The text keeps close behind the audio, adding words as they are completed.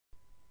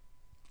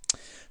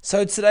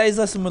So today's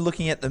lesson we're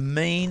looking at the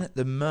mean,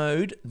 the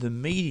mode, the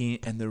median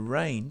and the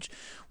range,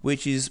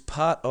 which is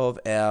part of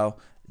our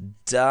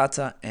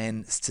data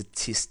and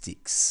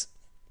statistics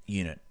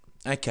unit.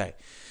 Okay,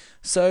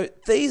 so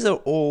these are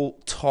all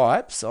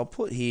types, I'll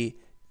put here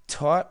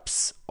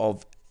types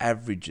of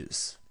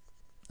averages.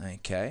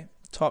 Okay,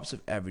 types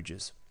of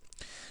averages.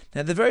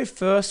 Now the very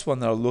first one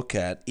that I'll look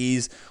at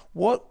is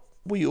what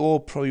we all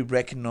probably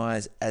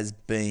recognize as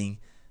being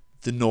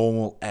the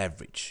normal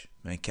average.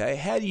 Okay,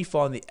 how do you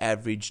find the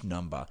average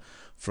number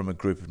from a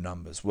group of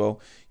numbers?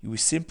 Well, you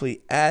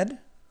simply add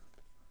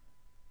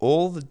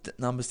all the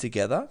numbers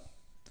together.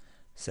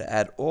 So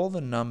add all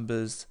the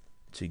numbers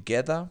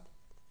together,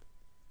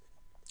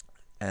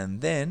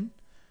 and then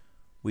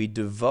we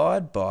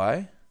divide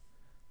by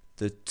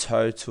the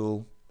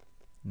total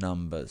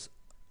number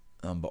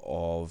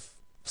of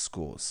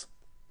scores.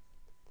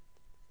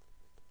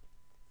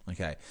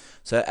 Okay,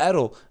 so add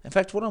all. In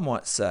fact, what I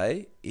might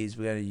say is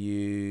we're going to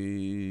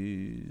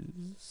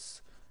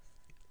use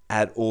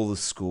add all the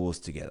scores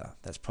together.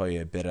 That's probably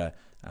a better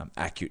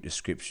accurate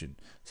description.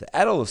 So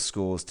add all the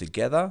scores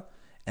together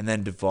and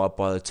then divide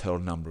by the total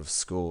number of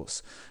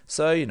scores.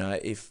 So, you know,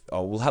 if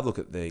we'll have a look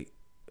at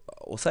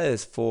we'll say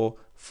there's 4,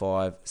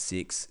 5,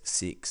 6,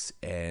 6,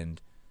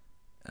 and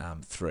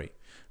 3.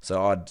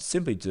 So I'd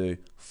simply do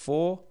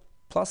 4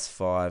 plus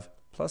 5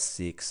 plus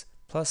 6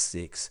 plus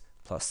 6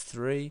 plus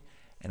 3,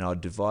 and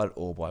I'd divide it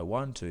all by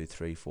 1, 2,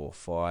 3, 4,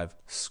 5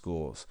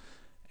 scores,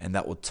 and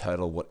that will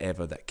total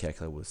whatever that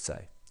calculator would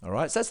say. All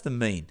right, so that's the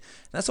mean.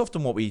 And that's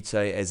often what we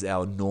say as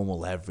our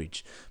normal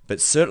average,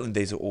 but certainly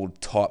these are all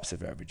types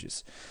of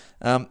averages.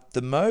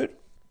 The mode,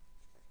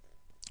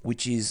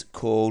 which is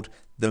called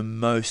the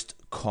most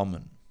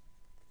common.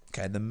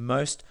 Okay, the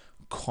most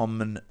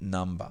common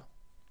number.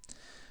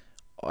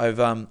 I've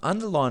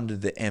underlined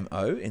the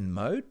MO in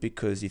mode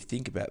because if you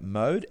think about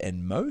mode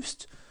and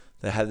most,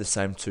 they have the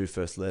same two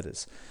first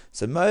letters.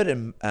 So mode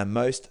and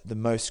most, the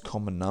most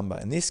common number.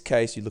 In this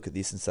case, you look at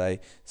this and say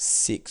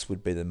 6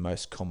 would be the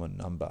most common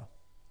number.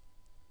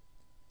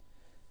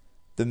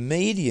 The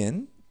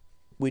median,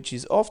 which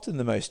is often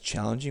the most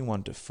challenging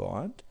one to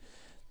find,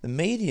 the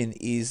median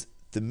is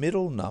the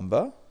middle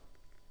number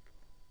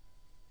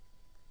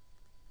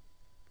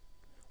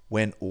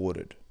when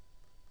ordered.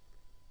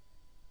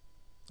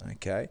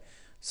 Okay,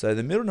 so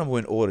the middle number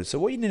when ordered. So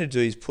what you need to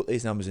do is put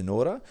these numbers in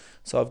order.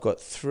 So I've got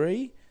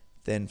 3,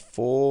 then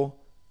 4,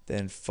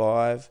 then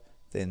 5,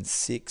 then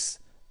 6,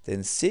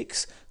 then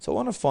 6. So I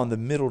want to find the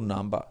middle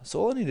number. So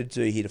all I need to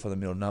do here to find the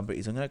middle number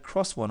is I'm going to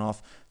cross one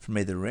off from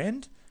either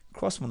end,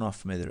 cross one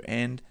off from either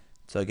end,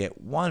 so I get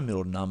one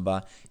middle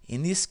number.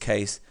 In this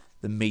case,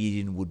 the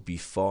median would be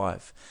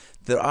 5.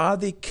 There are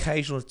the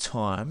occasional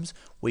times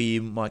where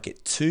you might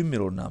get two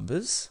middle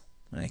numbers,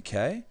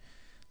 okay?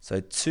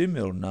 So two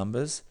middle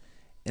numbers.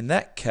 In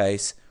that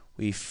case,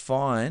 we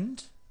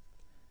find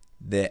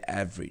their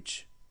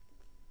average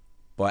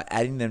by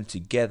adding them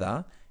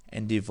together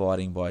and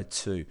dividing by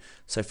 2.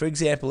 So for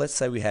example, let's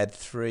say we had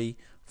 3,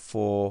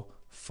 4,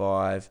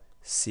 5,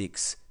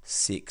 6,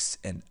 6,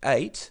 and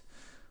 8.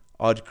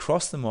 I'd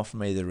cross them off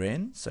from either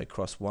end. So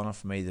cross one off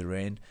from either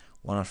end,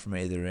 one off from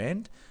either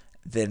end.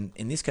 Then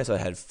in this case, I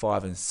had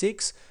 5 and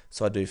 6.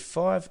 So I do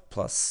 5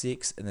 plus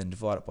 6 and then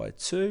divide it by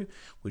 2,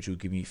 which will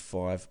give me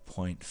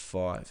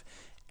 5.5.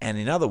 And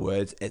in other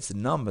words, it's a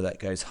number that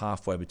goes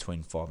halfway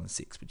between 5 and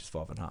 6, which is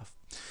 5.5.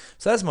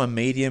 So that's my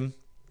median.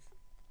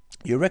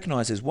 You'll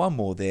recognize there's one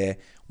more there,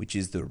 which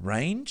is the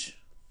range.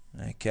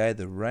 Okay,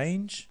 the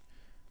range,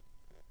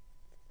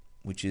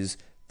 which is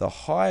the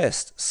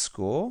highest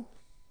score.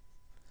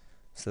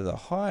 So the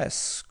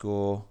highest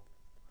score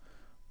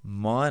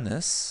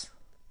minus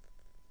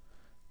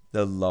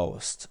the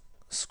lowest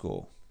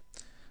score.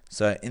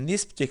 So in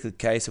this particular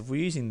case, if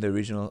we're using the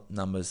original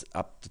numbers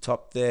up the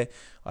top there,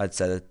 I'd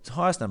say the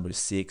highest number is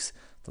 6,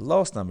 the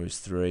lowest number is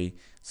 3,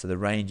 so the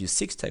range is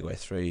 6 take away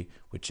 3,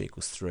 which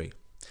equals 3.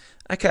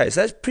 Okay,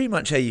 so that's pretty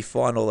much how you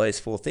find all those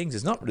four things.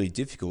 It's not really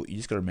difficult, you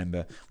just got to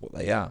remember what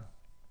they are.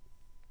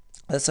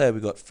 Let's say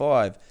we've got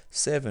 5,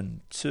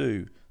 7,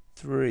 2,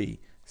 3,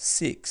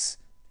 6,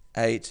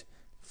 8,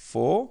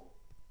 4.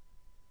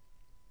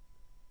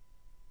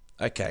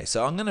 Okay,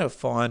 so I'm going to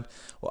find,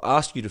 or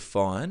ask you to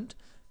find,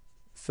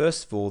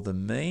 first of all, the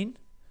mean,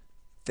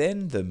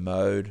 then the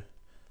mode,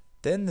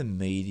 then the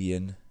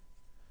median,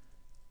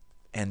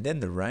 and then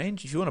the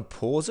range. If you want to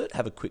pause it,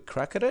 have a quick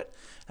crack at it,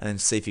 and then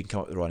see if you can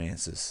come up with the right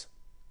answers.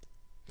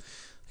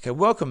 Okay,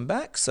 welcome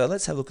back. So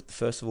let's have a look at,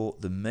 first of all,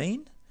 the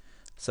mean.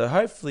 So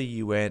hopefully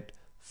you went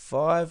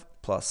 5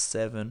 plus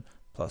 7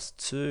 plus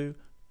 2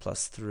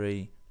 plus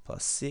 3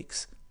 plus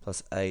 6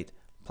 plus 8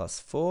 plus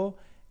 4,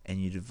 and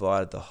you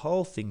divided the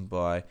whole thing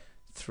by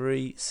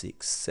 3,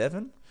 6,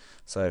 7.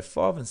 So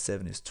 5 and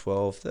 7 is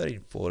 12,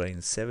 13,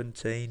 14,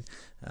 17,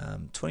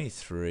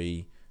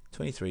 23,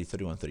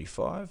 31,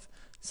 35.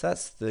 So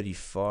that's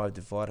 35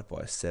 divided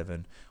by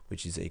 7,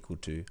 which is equal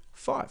to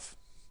 5.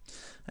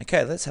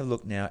 Okay, let's have a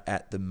look now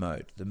at the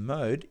mode. The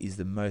mode is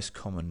the most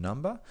common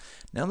number.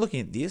 Now looking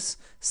at this,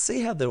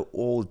 see how they're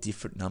all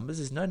different numbers.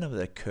 There's no number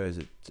that occurs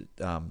at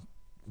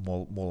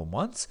more than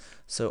once.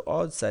 So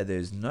I'd say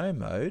there's no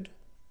mode,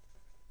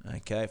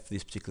 okay, for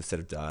this particular set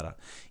of data.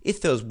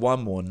 If there was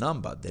one more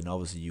number, then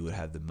obviously you would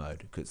have the mode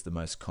because it's the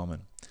most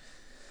common.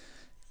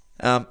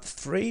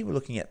 3, we're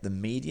looking at the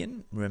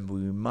median. Remember, we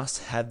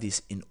must have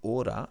this in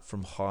order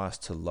from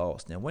highest to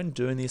lowest. Now, when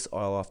doing this,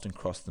 I'll often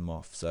cross them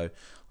off. So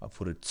I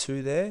put a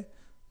 2 there,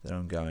 then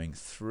I'm going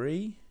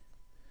 3,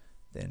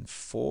 then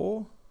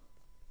 4,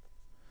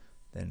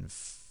 then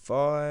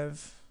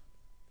 5,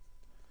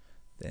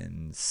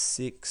 then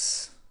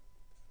 6,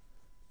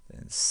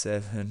 then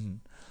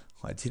 7.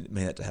 I didn't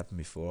mean that to happen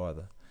before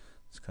either.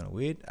 It's kind of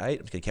weird. 8. I'm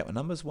just going to count my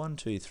numbers. 1,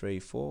 2, 3,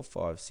 4,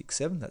 5, 6,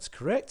 7. That's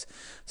correct.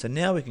 So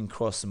now we can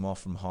cross them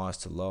off from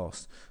highest to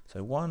lowest.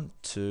 So 1,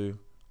 2,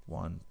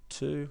 1,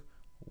 2,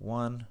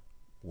 1,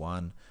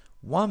 1,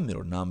 1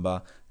 middle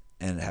number,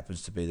 and it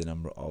happens to be the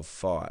number of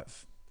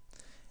 5.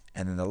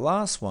 And then the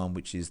last one,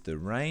 which is the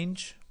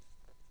range,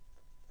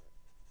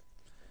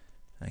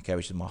 okay,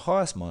 which is my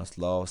highest minus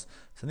lowest.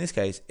 So in this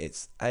case,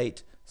 it's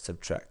 8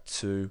 subtract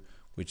 2,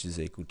 which is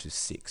equal to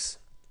 6.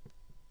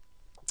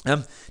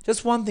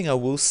 Just one thing I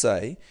will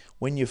say,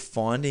 when you're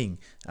finding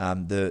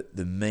the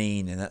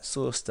mean and that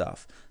sort of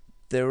stuff,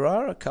 there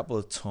are a couple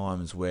of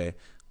times where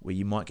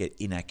you might get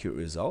inaccurate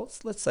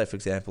results. Let's say, for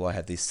example, I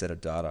have this set of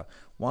data,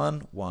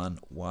 1, 1,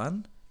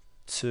 1,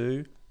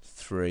 2,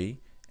 3,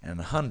 and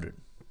 100.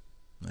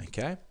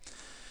 Okay.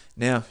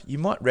 Now, you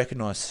might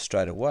recognize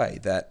straight away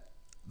that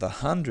the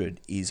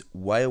 100 is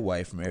way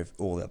away from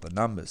all the other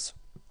numbers.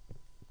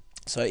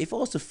 So if I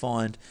was to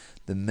find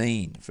the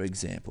mean, for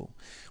example,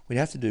 we'd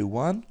have to do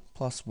 1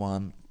 plus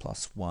 1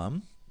 plus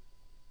 1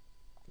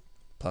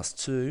 plus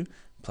 2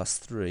 plus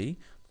 3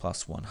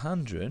 plus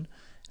 100.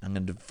 I'm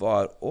going to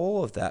divide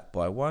all of that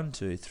by 1,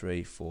 2,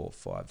 3, 4,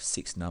 5,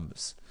 6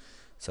 numbers.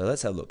 So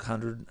let's have a look.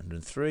 100,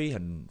 103,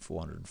 104,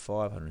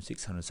 105,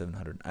 106, 107,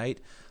 108.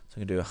 So I'm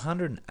going to do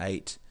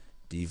 108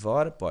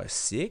 divided by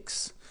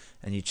 6.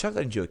 And you chuck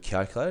that into a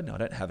calculator. Now I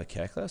don't have a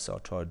calculator, so I'll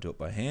try to do it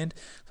by hand.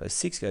 So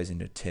 6 goes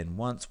into 10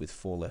 once with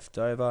 4 left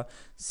over.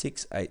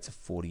 6 8s are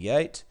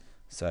 48,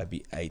 so it'd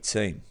be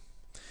 18.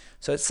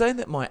 So it's saying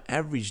that my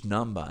average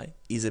number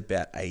is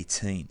about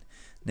 18.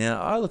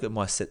 Now I look at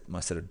my set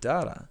of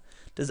data.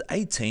 Does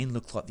 18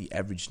 look like the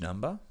average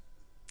number?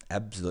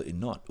 Absolutely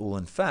not. Well,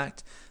 in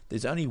fact,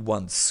 there's only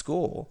one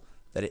score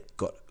that it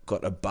got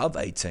above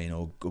 18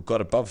 or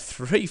got above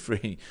 3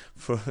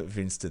 for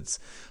instance.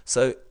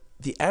 So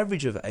the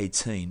average of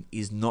 18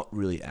 is not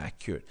really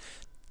accurate.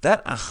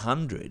 That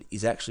 100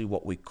 is actually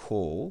what we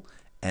call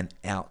an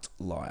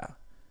outlier,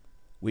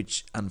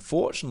 which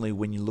unfortunately,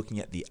 when you're looking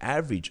at the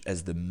average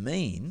as the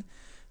mean,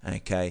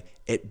 okay,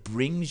 it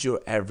brings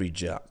your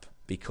average up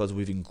because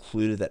we've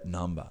included that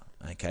number,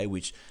 okay,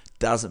 which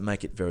doesn't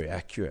make it very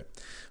accurate.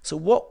 So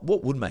what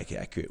would make it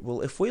accurate?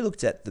 Well, if we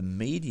looked at the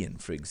median,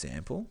 for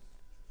example,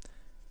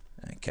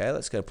 okay,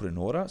 let's go put in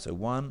order. So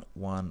 1,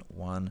 1,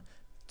 1,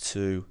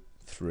 2,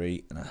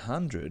 3, and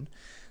 100.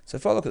 So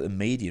if I look at the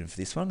median for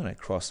this one, I'm going to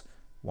cross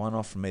 1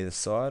 off from either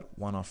side,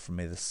 1 off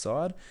from either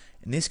side.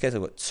 In this case,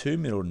 I've got 2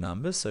 middle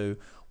numbers. So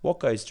what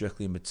goes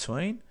directly in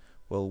between?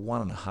 Well,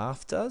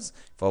 1.5 does.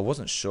 If I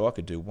wasn't sure, I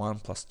could do 1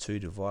 plus 2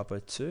 divided by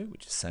 2,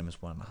 which is the same as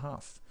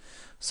 1.5.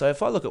 So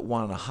if I look at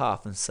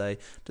 1.5 and say,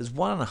 does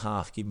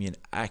 1.5 give me an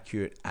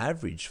accurate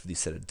average for this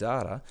set of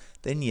data?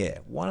 Then yeah,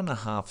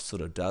 1.5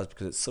 sort of does,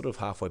 because it's sort of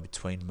halfway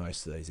between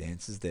most of those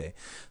answers there.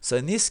 So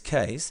in this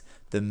case,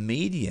 the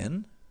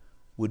median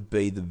would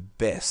be the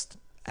best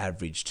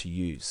average to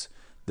use.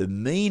 The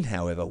mean,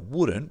 however,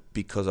 wouldn't,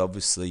 because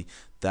obviously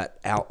that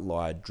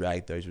outlier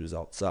dragged those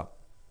results up.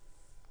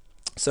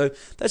 So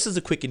that's just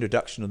a quick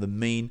introduction of the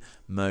mean,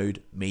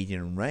 mode, median,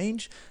 and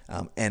range,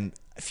 and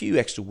a few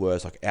extra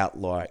words like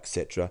outlier,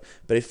 etc.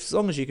 But as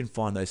long as you can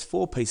find those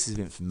 4 pieces of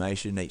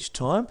information each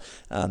time,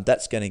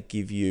 that's going to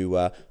give you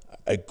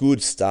a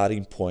good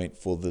starting point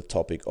for the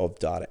topic of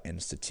data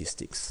and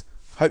statistics.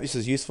 Hope this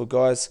is useful,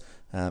 guys.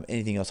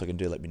 Anything else I can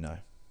do, let me know.